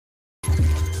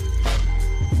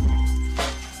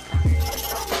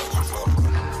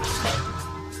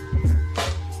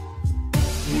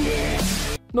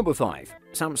Number 5.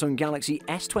 Samsung Galaxy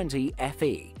S20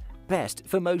 FE. Best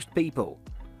for most people.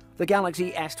 The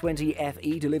Galaxy S20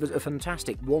 FE delivers a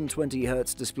fantastic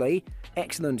 120Hz display,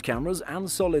 excellent cameras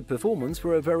and solid performance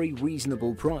for a very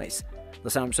reasonable price. The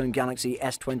Samsung Galaxy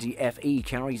S20 FE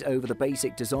carries over the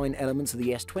basic design elements of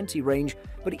the S20 range,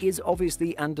 but it is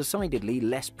obviously and decidedly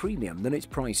less premium than its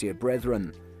pricier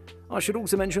brethren. I should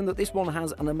also mention that this one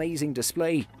has an amazing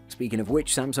display. Speaking of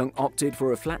which, Samsung opted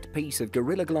for a flat piece of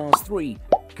Gorilla Glass 3,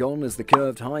 gone as the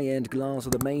curved high-end glass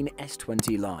of the main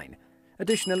S20 line.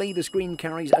 Additionally, the screen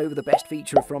carries over the best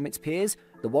feature from its peers,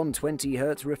 the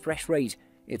 120Hz refresh rate.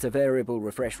 It's a variable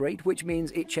refresh rate, which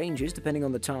means it changes depending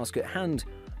on the task at hand.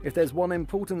 If there's one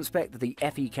important spec that the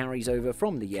FE carries over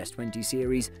from the S20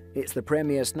 series, it's the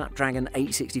premier Snapdragon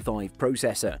 865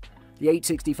 processor. The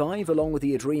 865, along with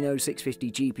the Adreno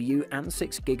 650 GPU and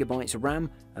 6GB of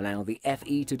RAM, allow the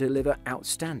FE to deliver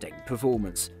outstanding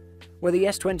performance. Where the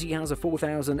S20 has a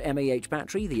 4000 mAh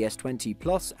battery, the S20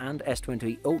 Plus and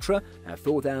S20 Ultra have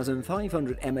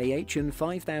 4500 mAh and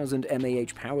 5000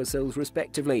 mAh power cells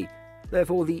respectively.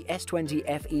 Therefore, the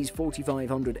S20 FE's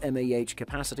 4500 mAh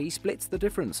capacity splits the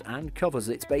difference and covers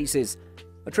its bases.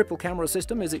 A triple camera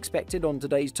system is expected on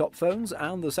today's top phones,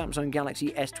 and the Samsung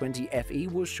Galaxy S20 FE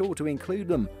was sure to include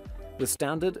them. With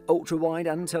standard, ultra-wide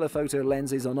and telephoto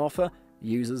lenses on offer,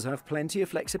 users have plenty of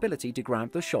flexibility to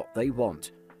grab the shot they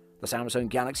want. The Samsung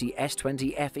Galaxy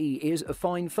S20 FE is a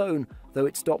fine phone, though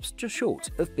it stops just short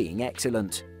of being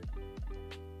excellent.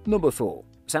 Number 4.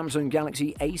 Samsung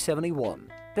Galaxy A71.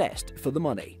 Best for the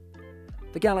money.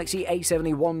 The Galaxy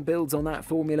A71 builds on that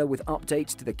formula with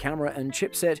updates to the camera and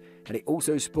chipset, and it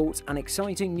also sports an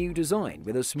exciting new design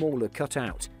with a smaller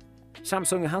cutout.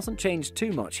 Samsung hasn't changed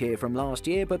too much here from last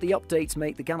year, but the updates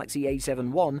make the Galaxy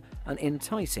A71 an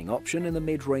enticing option in the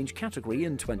mid-range category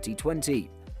in 2020.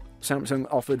 Samsung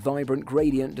offered vibrant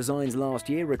gradient designs last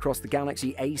year across the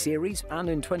Galaxy A series, and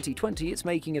in 2020 it's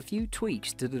making a few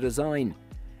tweaks to the design.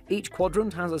 Each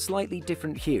quadrant has a slightly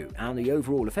different hue, and the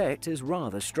overall effect is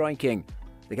rather striking.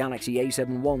 The Galaxy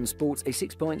A71 sports a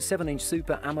 6.7-inch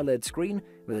Super AMOLED screen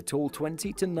with a tall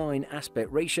 20:9 aspect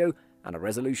ratio and a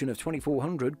resolution of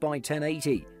 2400 by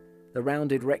 1080. The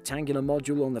rounded rectangular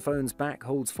module on the phone's back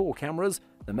holds 4 cameras,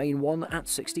 the main one at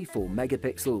 64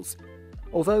 megapixels.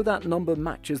 Although that number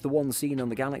matches the one seen on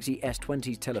the Galaxy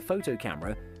S20's telephoto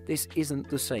camera, this isn't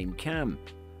the same cam.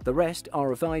 The rest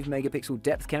are a 5-megapixel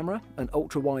depth camera, an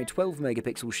ultra-wide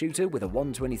 12-megapixel shooter with a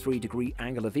 123-degree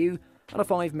angular view, and a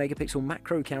 5-megapixel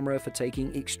macro camera for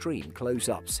taking extreme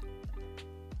close-ups.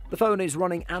 The phone is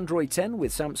running Android 10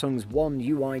 with Samsung's One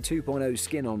UI 2.0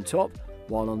 skin on top,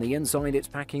 while on the inside it's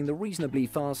packing the reasonably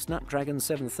fast Snapdragon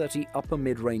 730 upper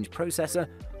mid-range processor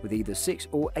with either 6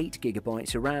 or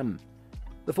 8GB of RAM.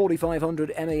 The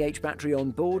 4500 mAh battery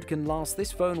on board can last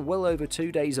this phone well over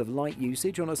 2 days of light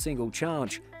usage on a single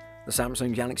charge. The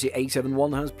Samsung Galaxy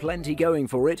A71 has plenty going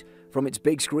for it, from its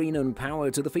big screen and power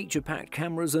to the feature-packed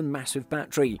cameras and massive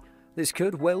battery. This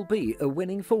could well be a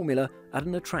winning formula at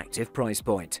an attractive price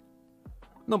point.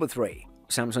 Number 3.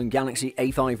 Samsung Galaxy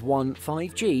A51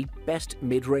 5G Best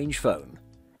Mid-Range Phone.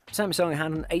 Samsung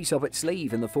had an ace up its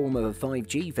sleeve in the form of a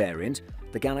 5G variant.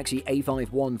 The Galaxy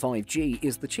A51 5G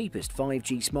is the cheapest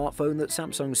 5G smartphone that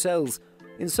Samsung sells.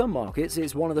 In some markets,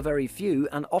 it's one of the very few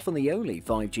and often the only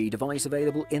 5G device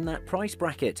available in that price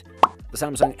bracket. The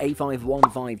Samsung A51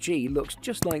 5G looks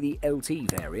just like the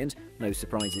LT variant, no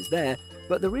surprises there,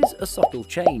 but there is a subtle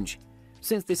change.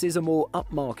 Since this is a more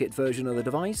upmarket version of the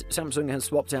device, Samsung has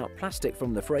swapped out plastic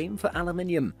from the frame for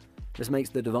aluminium. This makes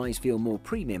the device feel more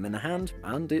premium in the hand,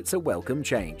 and it's a welcome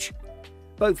change.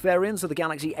 Both variants of the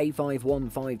Galaxy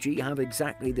A51 5G have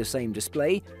exactly the same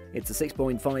display. It's a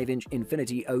 6.5-inch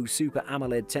Infinity O Super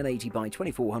AMOLED 1080 by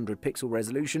 2400 pixel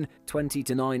resolution,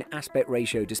 20:9 aspect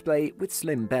ratio display with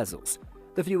slim bezels.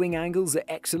 The viewing angles are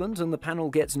excellent and the panel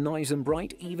gets nice and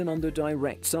bright even under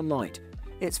direct sunlight.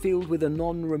 It's fueled with a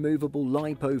non-removable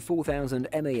LiPo 4000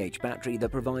 mAh battery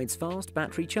that provides fast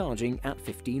battery charging at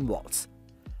 15 watts.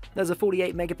 There's a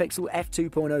 48-megapixel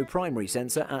f2.0 primary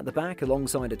sensor at the back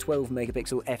alongside a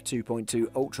 12-megapixel f2.2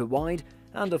 ultra-wide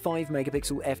and a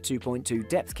 5-megapixel f2.2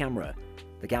 depth camera.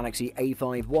 The Galaxy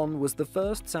A51 was the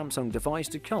first Samsung device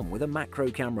to come with a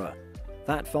macro camera.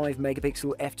 That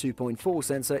 5-megapixel f2.4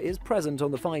 sensor is present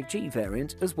on the 5G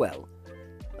variant as well.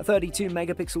 A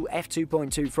 32-megapixel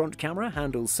f2.2 front camera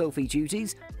handles selfie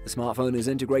duties. The smartphone is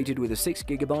integrated with a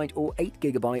 6GB or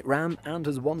 8GB RAM and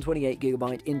has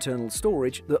 128GB internal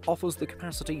storage that offers the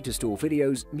capacity to store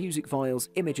videos, music files,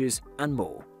 images, and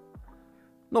more.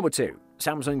 Number 2.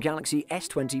 Samsung Galaxy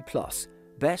S20 Plus.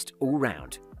 Best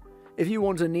all-round. If you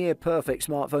want a near-perfect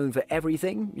smartphone for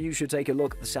everything, you should take a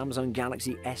look at the Samsung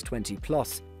Galaxy S20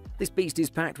 Plus. This beast is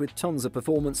packed with tons of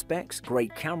performance specs,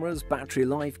 great cameras, battery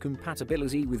life,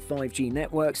 compatibility with 5G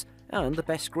networks, and the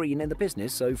best screen in the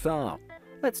business so far.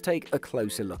 Let's take a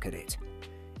closer look at it.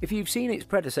 If you've seen its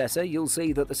predecessor, you'll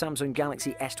see that the Samsung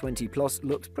Galaxy S20 Plus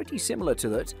looks pretty similar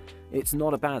to it. It's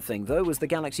not a bad thing though, as the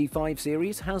Galaxy 5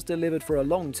 series has delivered for a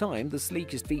long time the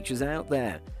sleekest features out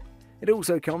there. It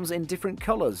also comes in different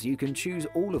colours, you can choose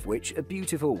all of which are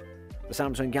beautiful. The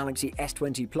Samsung Galaxy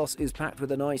S20 Plus is packed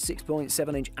with a nice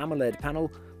 6.7-inch AMOLED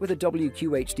panel with a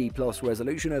WQHD Plus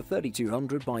resolution of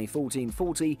 3200 by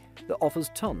 1440 that offers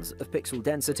tons of pixel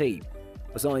density.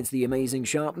 Besides the amazing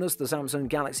sharpness, the Samsung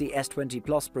Galaxy S20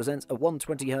 Plus presents a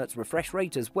 120Hz refresh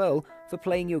rate as well for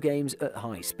playing your games at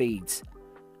high speeds.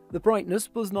 The brightness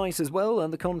was nice as well,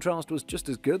 and the contrast was just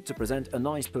as good to present a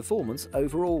nice performance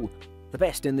overall. The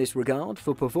best in this regard,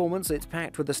 for performance it's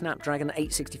packed with the Snapdragon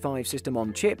 865 system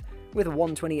on chip with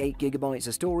 128GB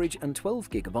of storage and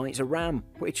 12GB of RAM,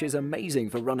 which is amazing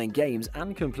for running games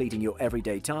and completing your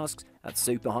everyday tasks at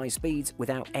super high speeds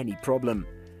without any problem.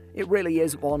 It really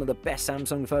is one of the best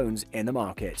Samsung phones in the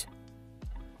market.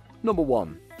 Number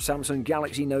 1. Samsung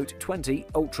Galaxy Note 20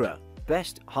 Ultra.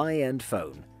 Best high-end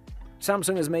phone.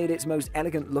 Samsung has made its most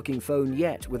elegant looking phone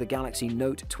yet with the Galaxy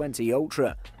Note 20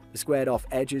 Ultra. The squared-off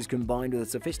edges combined with a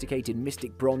sophisticated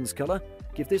mystic bronze colour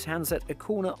give this handset a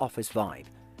corner office vibe.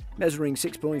 Measuring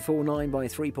 6.49 by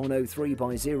 3.03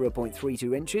 by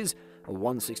 0.32 inches, or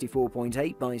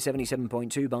 164.8 by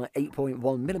 77.2 by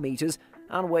 8.1mm,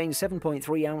 and weighing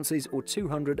 7.3 ounces or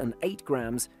 208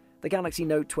 grams, the Galaxy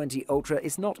Note 20 Ultra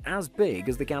is not as big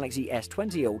as the Galaxy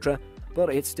S20 Ultra, but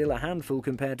it's still a handful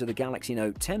compared to the Galaxy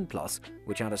Note 10 Plus,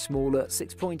 which had a smaller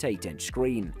 6.8-inch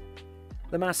screen.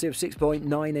 The massive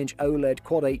 6.9-inch OLED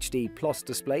Quad HD Plus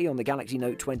display on the Galaxy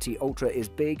Note 20 Ultra is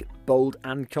big, bold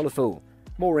and colourful.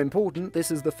 More important,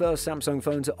 this is the first Samsung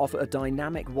phone to offer a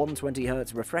dynamic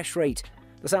 120Hz refresh rate.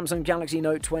 The Samsung Galaxy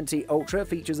Note 20 Ultra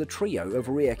features a trio of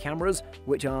rear cameras,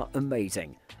 which are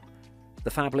amazing.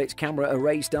 The phablet camera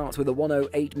array starts with a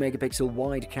 108MP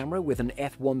wide camera with an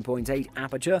f1.8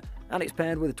 aperture, and it's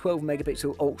paired with a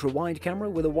 12MP ultra-wide camera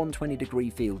with a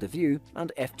 120-degree field of view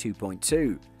and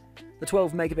f2.2. The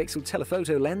 12MP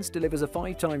telephoto lens delivers a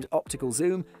 5x optical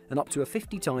zoom and up to a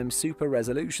 50x super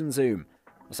resolution zoom.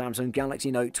 The Samsung Galaxy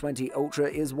Note 20 Ultra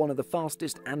is one of the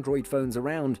fastest Android phones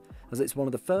around, as it's one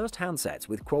of the first handsets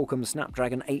with Qualcomm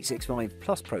Snapdragon 865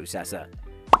 Plus processor.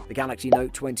 The Galaxy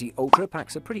Note 20 Ultra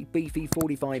packs a pretty beefy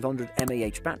 4500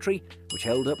 mAh battery, which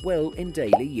held up well in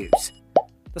daily use.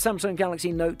 The Samsung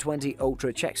Galaxy Note 20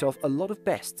 Ultra checks off a lot of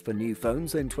bests for new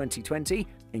phones in 2020,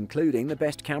 including the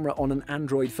best camera on an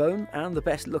Android phone and the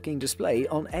best looking display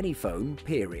on any phone,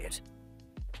 period.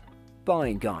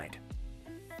 Buying guide.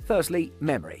 Firstly,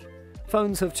 memory.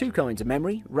 Phones have two kinds of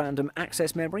memory: random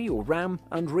access memory or RAM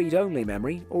and read-only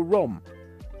memory or ROM.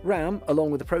 RAM,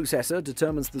 along with the processor,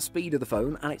 determines the speed of the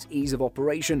phone and its ease of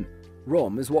operation.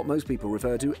 ROM is what most people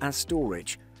refer to as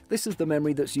storage. This is the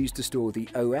memory that's used to store the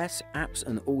OS, apps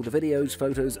and all the videos,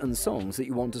 photos and songs that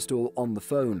you want to store on the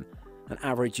phone. An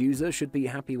average user should be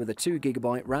happy with a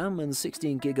 2GB RAM and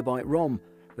 16GB ROM,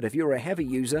 but if you're a heavy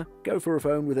user, go for a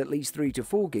phone with at least 3 to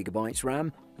 4GB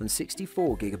RAM and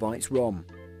 64GB ROM.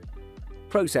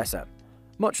 Processor.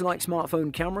 Much like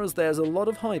smartphone cameras, there's a lot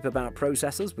of hype about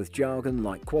processors with jargon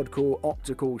like quad-core,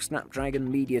 octa-core, Snapdragon,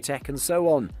 MediaTek and so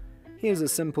on. Here's a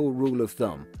simple rule of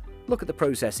thumb. Look at the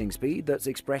processing speed that's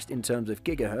expressed in terms of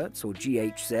gigahertz or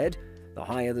GHz. The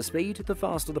higher the speed, the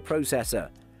faster the processor.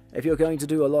 If you're going to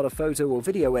do a lot of photo or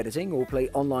video editing or play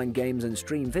online games and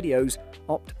stream videos,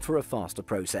 opt for a faster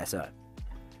processor.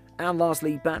 And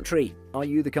lastly, battery. Are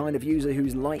you the kind of user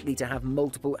who's likely to have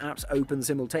multiple apps open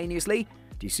simultaneously?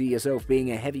 Do you see yourself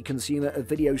being a heavy consumer of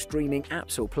video streaming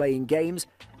apps or playing games?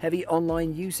 Heavy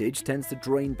online usage tends to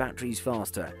drain batteries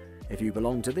faster. If you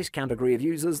belong to this category of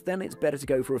users, then it's better to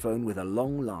go for a phone with a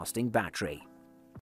long-lasting battery.